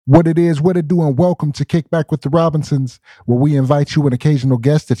What it is, what it do, and welcome to Kick Back with the Robinsons, where we invite you, an occasional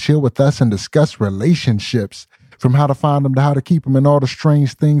guest, to chill with us and discuss relationships, from how to find them to how to keep them and all the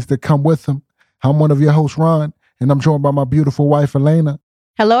strange things that come with them. I'm one of your hosts, Ron, and I'm joined by my beautiful wife, Elena.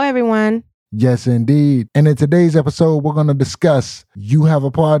 Hello, everyone. Yes, indeed. And in today's episode, we're going to discuss you have a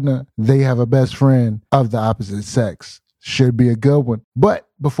partner, they have a best friend of the opposite sex. Should be a good one. But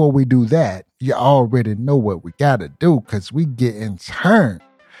before we do that, you already know what we got to do because we get in turn.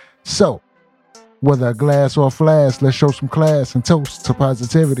 So, whether a glass or a flask, let's show some class and toast to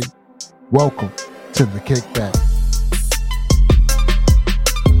positivity. Welcome to the Kickback.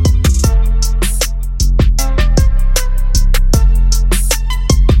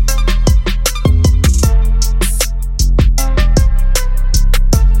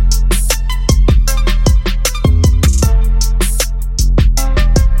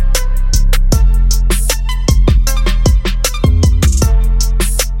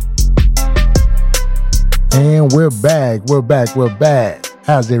 And we're back.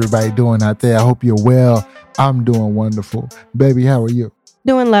 How's everybody doing out there? I hope you're well. I'm doing wonderful. Baby, how are you?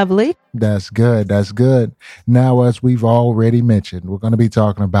 Doing lovely. That's good. Now, as we've already mentioned, we're going to be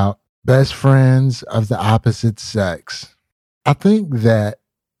talking about best friends of the opposite sex. I think that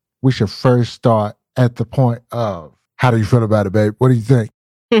we should first start at the point of, how do you feel about it, babe? What do you think?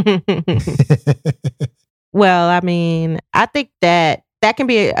 Well, I mean, I think that can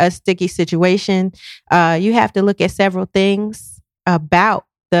be a sticky situation. You have to look at several things about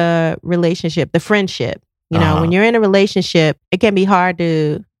the relationship, the friendship. You know, when you're in a relationship, it can be hard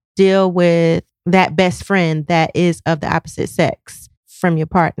to deal with that best friend that is of the opposite sex from your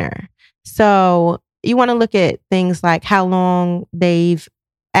partner. So you want to look at things like how long they've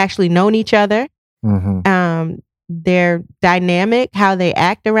actually known each other, their dynamic, how they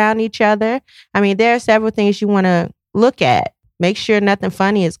act around each other. I mean, there are several things you want to look at. Make sure nothing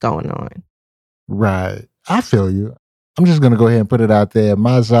funny is going on. Right. I feel you. I'm just going to go ahead and put it out there.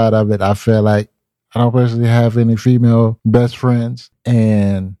 My side of it, I feel like I don't personally have any female best friends.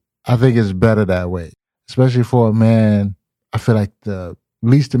 And I think it's better that way. Especially for a man, I feel like the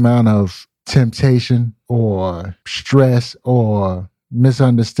least amount of temptation or stress or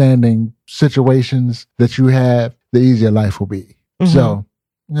misunderstanding situations that you have, the easier life will be. So,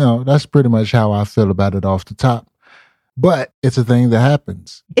 that's pretty much how I feel about it off the top. But it's a thing that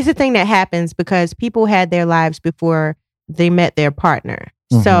happens. It's a thing that happens because people had their lives before they met their partner.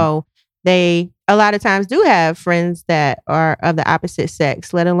 So they, a lot of times, do have friends that are of the opposite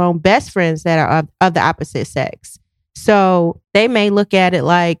sex, let alone best friends that are of the opposite sex. So they may look at it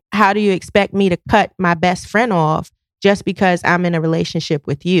like, how do you expect me to cut my best friend off just because I'm in a relationship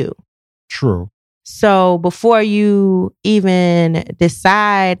with you? True. So before you even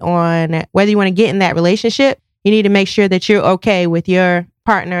decide on whether you want to get in that relationship, you need to make sure that you're okay with your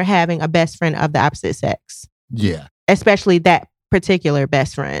partner having a best friend of the opposite sex. Yeah. Especially that particular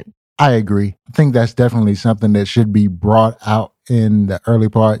best friend. I agree. I think that's definitely something that should be brought out in the early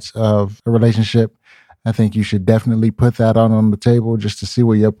parts of a relationship. I think you should definitely put that on the table just to see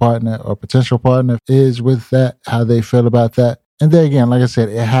where your partner or potential partner is with that, how they feel about that. And then again, like I said,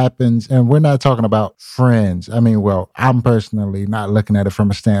 it happens, and we're not talking about friends. I mean, well, I'm personally not looking at it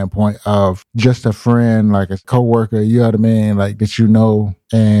from a standpoint of just a friend, like a coworker, you know what I mean? Like that you know,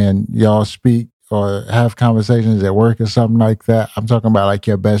 and y'all speak or have conversations at work or something like that. I'm talking about like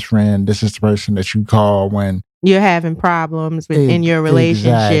your best friend. This is the person that you call when you're having problems in your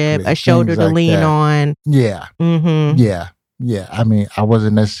relationship, a shoulder to lean on. Yeah. Yeah. I mean, I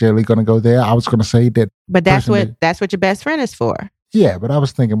wasn't necessarily going to go there. I was going to say that. But that's what your best friend is for. Yeah, but I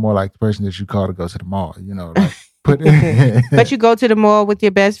was thinking more like the person that you call to go to the mall, like But you go to the mall with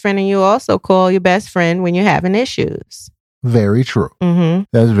your best friend and you also call your best friend when you're having issues. Very true.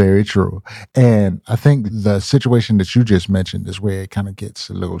 That's very true. And I think the situation that you just mentioned is where it kind of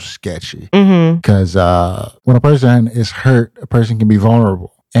gets a little sketchy. Because when a person is hurt, a person can be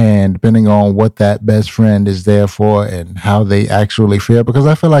vulnerable. And depending on what that best friend is there for and how they actually feel, because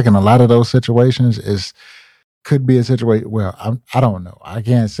I feel like in a lot of those situations could be a situation, well, I don't know. I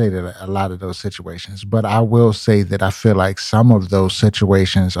can't say that a lot of those situations, but I will say that I feel like some of those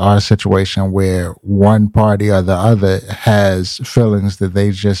situations are a situation where one party or the other has feelings that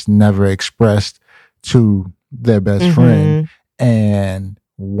they just never expressed to their best friend. And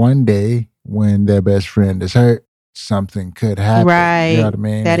one day when their best friend is hurt, something could happen. Right. You know what I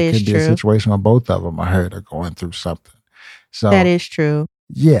mean? That is true. It could be a situation where both of them are hurt or going through something. So that is true.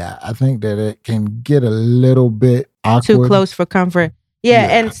 Yeah, I think that it can get a little bit awkward. Too close for comfort. Yeah.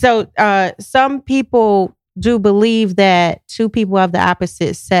 And so some people do believe that two people of the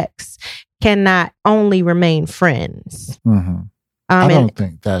opposite sex cannot only remain friends. I don't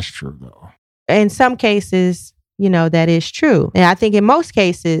think that's true, though. In some cases, that is true. And I think in most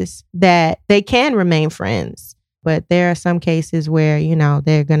cases that they can remain friends. But there are some cases where,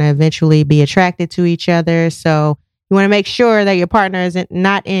 they're going to eventually be attracted to each other. So you want to make sure that your partner isn't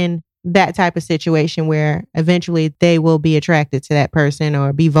not in that type of situation where eventually they will be attracted to that person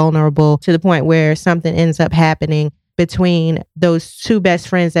or be vulnerable to the point where something ends up happening between those two best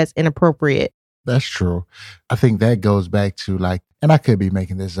friends that's inappropriate. That's true. I think that goes back to and I could be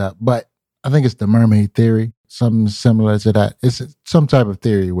making this up, but I think it's the mermaid theory, something similar to that. It's some type of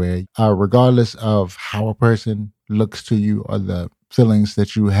theory where regardless of how a person looks to you or the feelings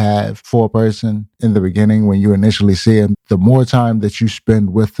that you have for a person in the beginning when you initially see them, the more time that you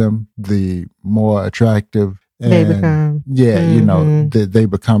spend with them, the more attractive they become. Yeah, they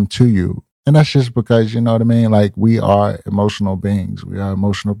become to you. And that's just because, you know what I mean? We are emotional beings. We are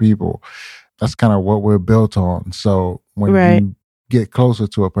emotional people. That's kind of what we're built on. So when you get closer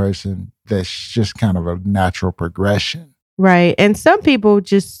to a person, that's just kind of a natural progression. Right. And some people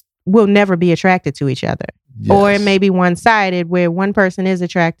just will never be attracted to each other. Yes. Or it may be one-sided where one person is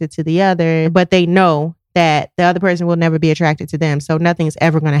attracted to the other, but they know that the other person will never be attracted to them. So nothing's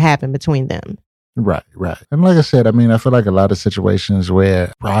ever going to happen between them. Right. And like I said, I feel like a lot of situations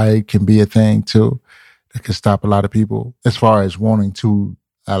where pride can be a thing too, that can stop a lot of people as far as wanting to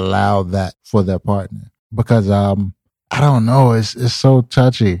allow that for their partner. Because I don't know, it's so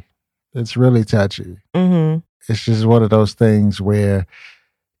touchy. It's really touchy. Mm-hmm. It's just one of those things where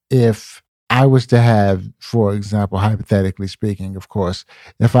if I was to have, for example, hypothetically speaking, of course,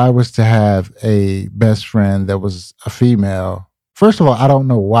 if I was to have a best friend that was a female, first of all, I don't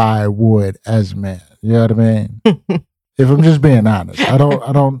know why I would as a man. You know what I mean? If I'm just being honest, I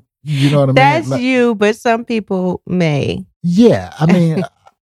don't, you know what I mean? That's you, but some people may. Yeah.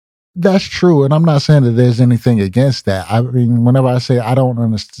 That's true. And I'm not saying that there's anything against that. Whenever I say I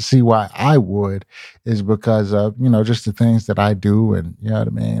don't see why I would, is because of, just the things that I do. And you know what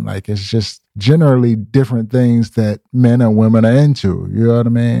I mean? It's just generally different things that men and women are into. You know what I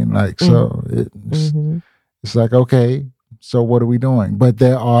mean? So it's okay, so what are we doing? But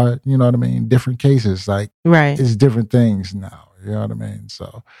there are, you know what I mean, different cases. Right. It's different things now. You know what I mean?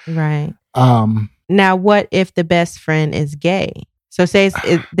 So. Right. Now, what if the best friend is gay? So say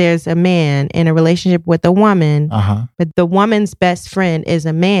there's a man in a relationship with a woman, but the woman's best friend is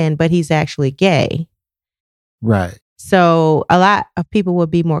a man, but he's actually gay. Right. So a lot of people would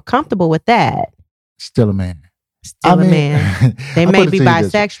be more comfortable with that. Still a man. A man. They may be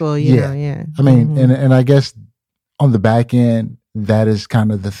bisexual, you know, yeah. And I guess on the back end, that is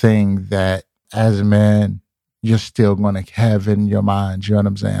kind of the thing that as a man, you're still going to have in your mind. You know what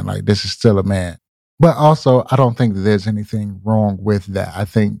I'm saying? This is still a man. But also, I don't think that there's anything wrong with that. I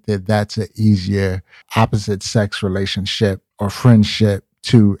think that that's an easier opposite sex relationship or friendship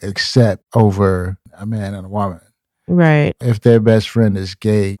to accept over a man and a woman. Right. If their best friend is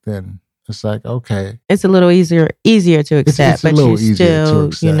gay, then it's okay. It's a little easier to accept, but you still,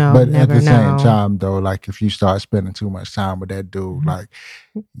 But never at the know. same time, though, if you start spending too much time with that dude,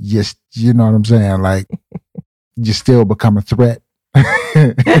 you know what I'm saying? You still become a threat.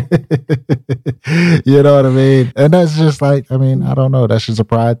 You know what I mean? And that's just I don't know. That's just a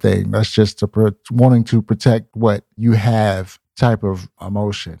pride thing. That's just wanting to protect what you have type of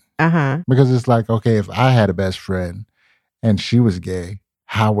emotion. Because it's okay, if I had a best friend and she was gay,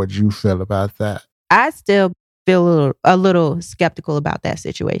 how would you feel about that? I still feel a little skeptical about that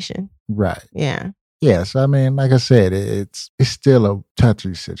situation. Right. Yeah. Yes. Like I said, it's still a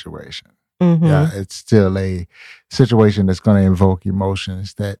touchy situation. Mm-hmm. Yeah, it's still a situation that's going to invoke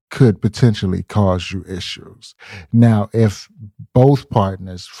emotions that could potentially cause you issues. Now, if both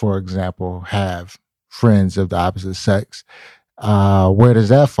partners, for example, have friends of the opposite sex, where does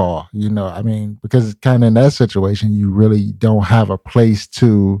that fall? Because kind of in that situation, you really don't have a place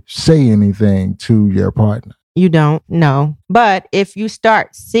to say anything to your partner. You don't, no. But if you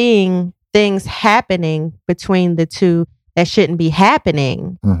start seeing things happening between the two that shouldn't be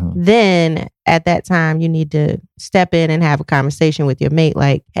happening, then at that time you need to step in and have a conversation with your mate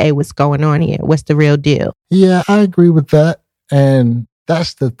hey, what's going on here? What's the real deal? Yeah, I agree with that. And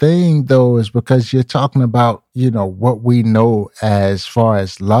that's the thing, though, is because you're talking about, what we know as far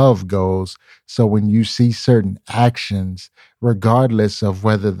as love goes. So when you see certain actions, regardless of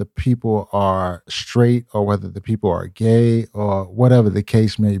whether the people are straight or whether the people are gay or whatever the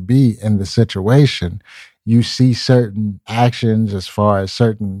case may be in the situation, you see certain actions as far as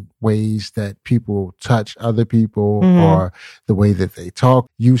certain ways that people touch other people or the way that they talk.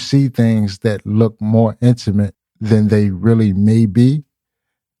 You see things that look more intimate than they really may be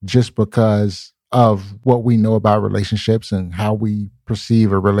just because of what we know about relationships and how we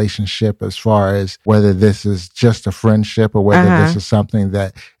perceive a relationship, as far as whether this is just a friendship or whether this is something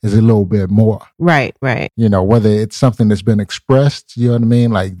that is a little bit more. Right. Whether it's something that's been expressed, you know what I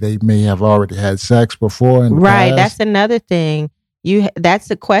mean? Like they may have already had sex before in the past. That's another thing.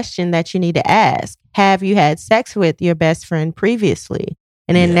 That's a question that you need to ask. Have you had sex with your best friend previously?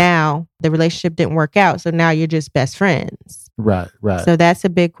 And then now the relationship didn't work out. So now you're just best friends. Right. So that's a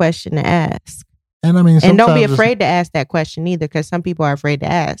big question to ask. And I mean, and don't be afraid to ask that question either, because some people are afraid to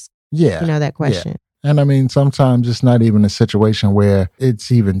ask. That question. Yeah. And I mean, sometimes it's not even a situation where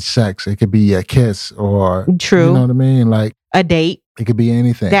it's even sex. It could be a kiss or, True. You know what I mean? Like a date. It could be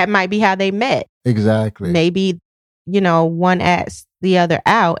anything. That might be how they met. Exactly. Maybe, one asked the other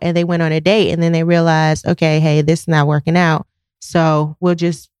out and they went on a date and then they realized, okay, hey, this is not working out. So we'll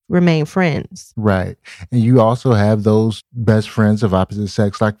just remain friends. Right. And you also have those best friends of opposite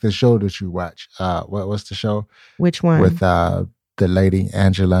sex, like the show that you watch. What's the show? Which one? With the lady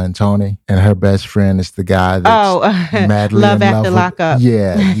Angela and Tony, and her best friend is the guy that's madly Love in After love Lockup.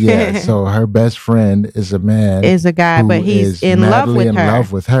 Yeah. So her best friend is a man. Is a guy, but he's in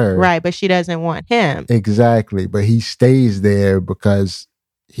love with her. Right, but she doesn't want him. Exactly. But he stays there because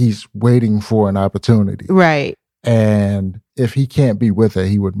he's waiting for an opportunity. Right. And if he can't be with her,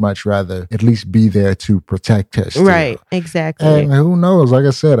 he would much rather at least be there to protect her still. Right, exactly. And who knows? Like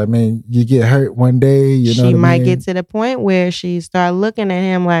I said, I mean, you get hurt one day, she might get to the point where she start looking at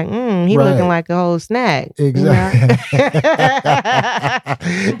him like, he looking like a whole snack. Exactly.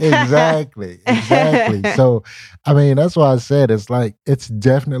 Exactly. So, I mean, that's why I said it's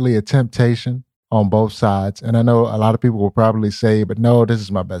definitely a temptation on both sides. And I know a lot of people will probably say, but no, this is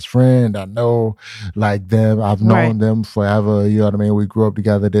my best friend. I know like them. I've known them forever. You know what I mean? We grew up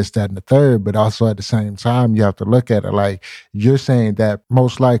together, this, that, and the third. But also at the same time, you have to look at it like you're saying that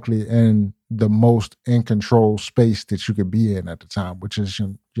most likely in the most in control space that you could be in at the time, which is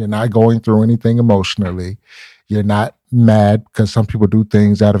you're not going through anything emotionally. You're not mad, because some people do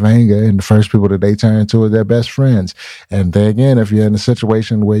things out of anger, and the first people that they turn to are their best friends. And then again, if you're in a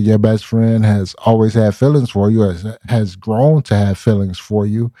situation where your best friend has always had feelings for you, or has grown to have feelings for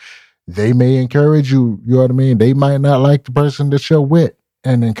you, they may encourage you, you know what I mean? They might not like the person that you're with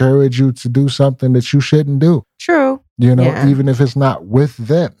and encourage you to do something that you shouldn't do. True. Even if it's not with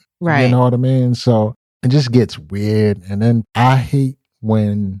them. Right. You know what I mean? So it just gets weird. And then I hate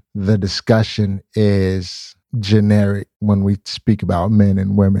when the discussion is generic when we speak about men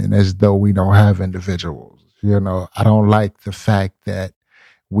and women, as though we don't have individuals. I don't like the fact that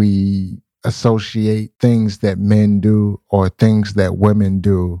we associate things that men do or things that women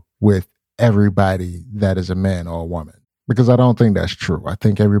do with everybody that is a man or a woman, because I don't think that's true. I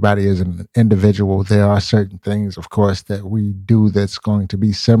think everybody is an individual. There are certain things, of course, that we do that's going to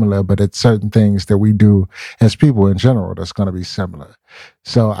be similar, but it's certain things that we do as people in general that's going to be similar.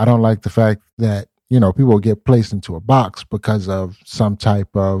 So I don't like the fact that people get placed into a box because of some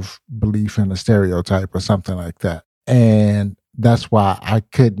type of belief in a stereotype or something like that. And that's why I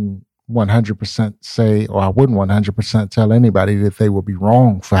couldn't 100% say, or I wouldn't 100% tell anybody that they would be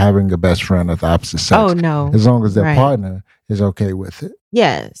wrong for having a best friend of the opposite sex. Oh, no. As long as their partner is okay with it.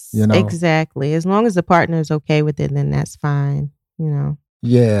 Yes, exactly. As long as the partner is okay with it, then that's fine,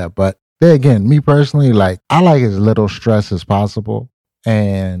 Yeah, but then again, me personally, I like as little stress as possible.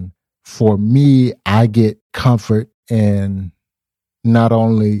 And for me, I get comfort in not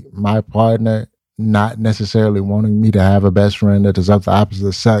only my partner not necessarily wanting me to have a best friend that is of the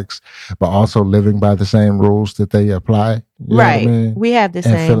opposite sex, but also living by the same rules that they apply. You know what I mean? We have the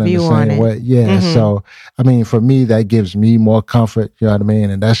same view on it. Way. Yeah. Mm-hmm. So, I mean, for me, that gives me more comfort. You know what I mean?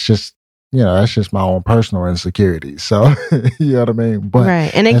 And that's just my own personal insecurity. So, you know what I mean? But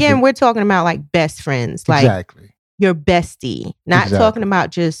and again, we're talking about like best friends. Exactly. Your bestie, not talking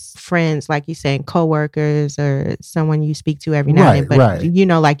about just friends, like you saying, coworkers or someone you speak to every now and then, but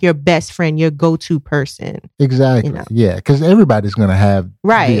like your best friend, your go-to person. Exactly. Yeah, because everybody's going to have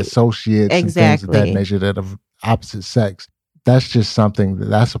the associates and things of that nature that of opposite sex. That's just something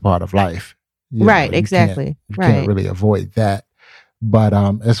that's a part of life. Exactly. You can't really avoid that. But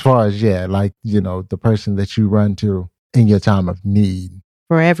as far as the person that you run to in your time of need.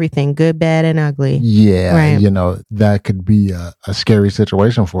 For everything, good, bad, and ugly. Yeah, that could be a scary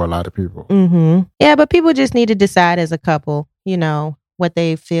situation for a lot of people. Mm-hmm. Yeah, but people just need to decide as a couple, what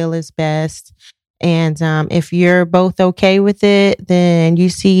they feel is best. And if you're both okay with it, then you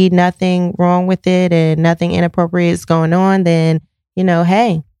see nothing wrong with it and nothing inappropriate is going on, then,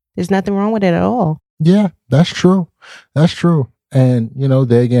 hey, there's nothing wrong with it at all. Yeah, that's true. That's true. And,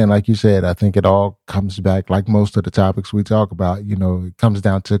 there again, like you said, I think it all comes back, like most of the topics we talk about, it comes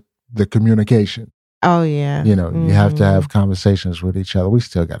down to the communication. Oh, yeah. You have to have conversations with each other. We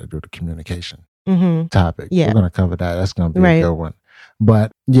still got to do the communication topic. Yeah. We're going to cover that. That's going to be a good one.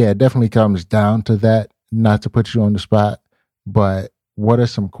 But yeah, it definitely comes down to that. Not to put you on the spot, but what are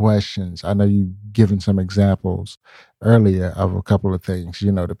some questions? I know you've given some examples earlier of a couple of things,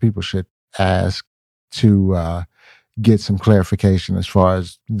 that people should ask to get some clarification as far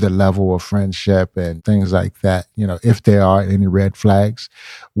as the level of friendship and things like that. If there are any red flags,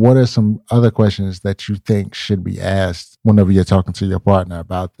 what are some other questions that you think should be asked whenever you're talking to your partner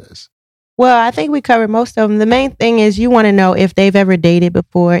about this? Well, I think we covered most of them. The main thing is you want to know if they've ever dated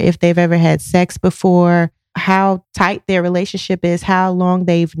before, if they've ever had sex before, how tight their relationship is, how long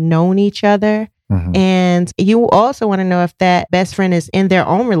they've known each other. And you also want to know if that best friend is in their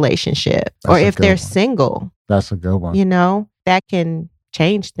own relationship or if they're single. That's a good one. That can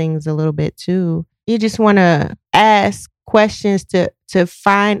change things a little bit too. You just want to ask questions to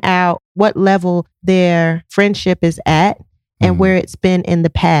find out what level their friendship is at and where it's been in the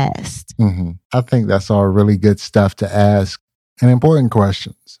past. I think that's all really good stuff to ask and important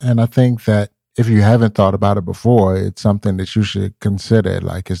questions. And I think that if you haven't thought about it before, it's something that you should consider.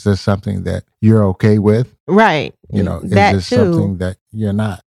 Like, is this something that you're okay with? Right. Is this something that you're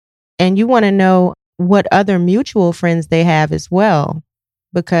not? And you want to know what other mutual friends they have as well,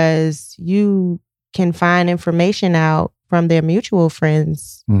 because you can find information out from their mutual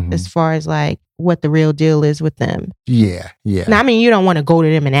friends as far as like what the real deal is with them. Yeah. Now, I mean, you don't want to go to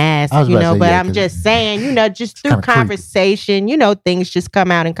them and ask, but I'm just saying, just through conversation, things just come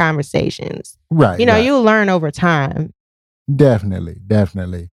out in conversations. Right. You'll learn over time. Definitely.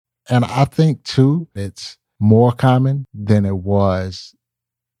 And I think too, it's more common than it was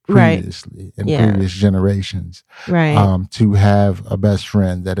previously in previous generations, to have a best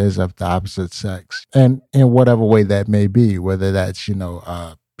friend that is of the opposite sex, and in whatever way that may be, whether that's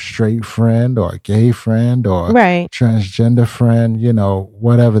a straight friend or a gay friend or transgender friend,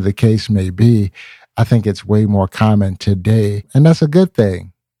 whatever the case may be. I think it's way more common today, and that's a good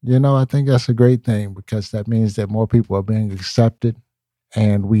thing. I think that's a great thing, because that means that more people are being accepted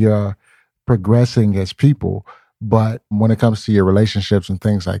and we are progressing as people. But when it comes to your relationships and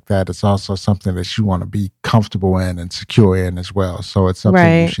things like that, it's also something that you want to be comfortable in and secure in as well. So it's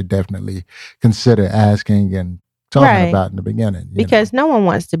something you should definitely consider asking and talking about in the beginning. Because no one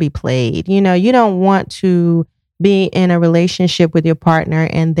wants to be played. You don't want to be in a relationship with your partner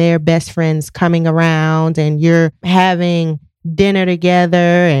and their best friends coming around and you're having dinner together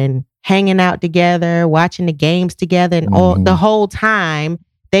and hanging out together, watching the games together, and all the whole time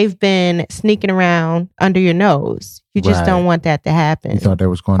they've been sneaking around under your nose. You just don't want that to happen. You thought they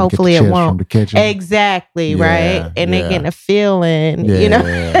was going Hopefully to get the it chips won't. from the kitchen. Exactly, right? And they're getting a feeling,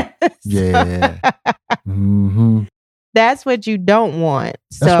 That's what you don't want.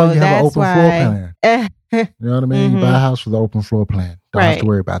 That's why you have an open floor plan. You know what I mean? You buy a house with an open floor plan. Don't have to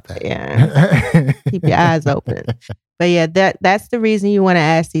worry about that. Yeah. Keep your eyes open. But yeah, that's the reason you want to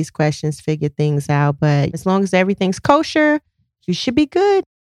ask these questions, figure things out. But as long as everything's kosher, you should be good.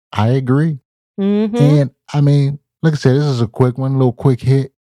 I agree. And I mean, like I said, this is a quick one, a little quick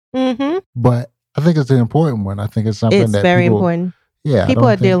hit. But I think it's an important one. I think it's something that very important. Yeah. People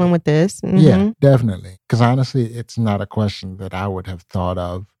are dealing with this. Yeah, definitely. Because honestly, it's not a question that I would have thought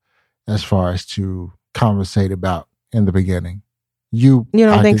of as far as to conversate about in the beginning. You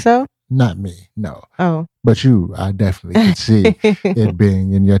don't think so? Not me, no. Oh. But you, I definitely could see it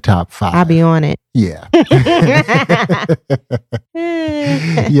being in your top 5. I'll be on it. Yeah.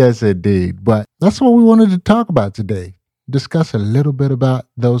 Yes, indeed. But that's what we wanted to talk about today. Discuss a little bit about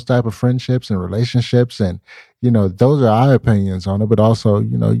those type of friendships and relationships. And, those are our opinions on it. But also,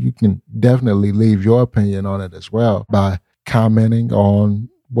 you can definitely leave your opinion on it as well by commenting on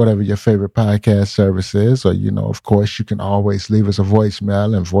whatever your favorite podcast service is. Or, of course, you can always leave us a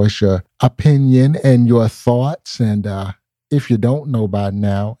voicemail and voice your opinion and your thoughts. And if you don't know by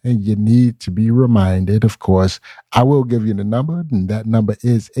now and you need to be reminded, of course, I will give you the number. And that number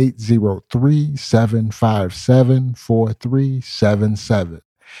is 803-757-4377.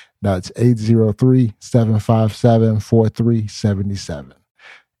 That's 803-757-4377.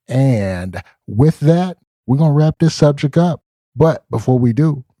 And with that, we're going to wrap this subject up. But before we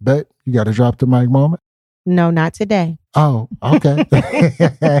do, Bet, you got to drop the mic moment? No, not today. Oh, okay.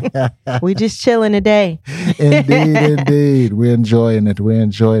 We just chilling today. Indeed. We're enjoying it. We're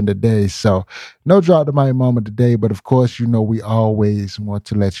enjoying the day. So no drop the mic moment today. But of course, we always want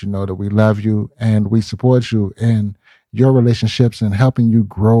to let you know that we love you and we support you in your relationships and helping you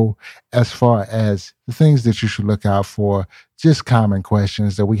grow as far as the things that you should look out for, just common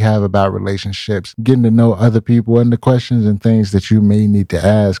questions that we have about relationships, getting to know other people, and the questions and things that you may need to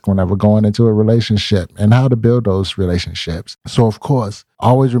ask whenever going into a relationship and how to build those relationships. So, of course,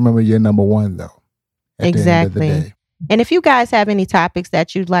 always remember you're number one, though. Exactly. And if you guys have any topics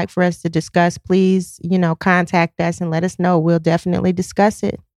that you'd like for us to discuss, please, contact us and let us know. We'll definitely discuss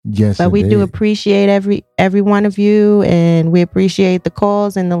it. Yes, but we do appreciate every one of you, and we appreciate the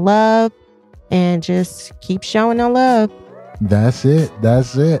calls and the love, and just keep showing the love. That's it.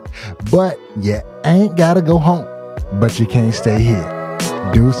 But you ain't gotta go home, but you can't stay here.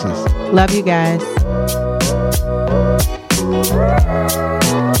 Deuces. Love you guys.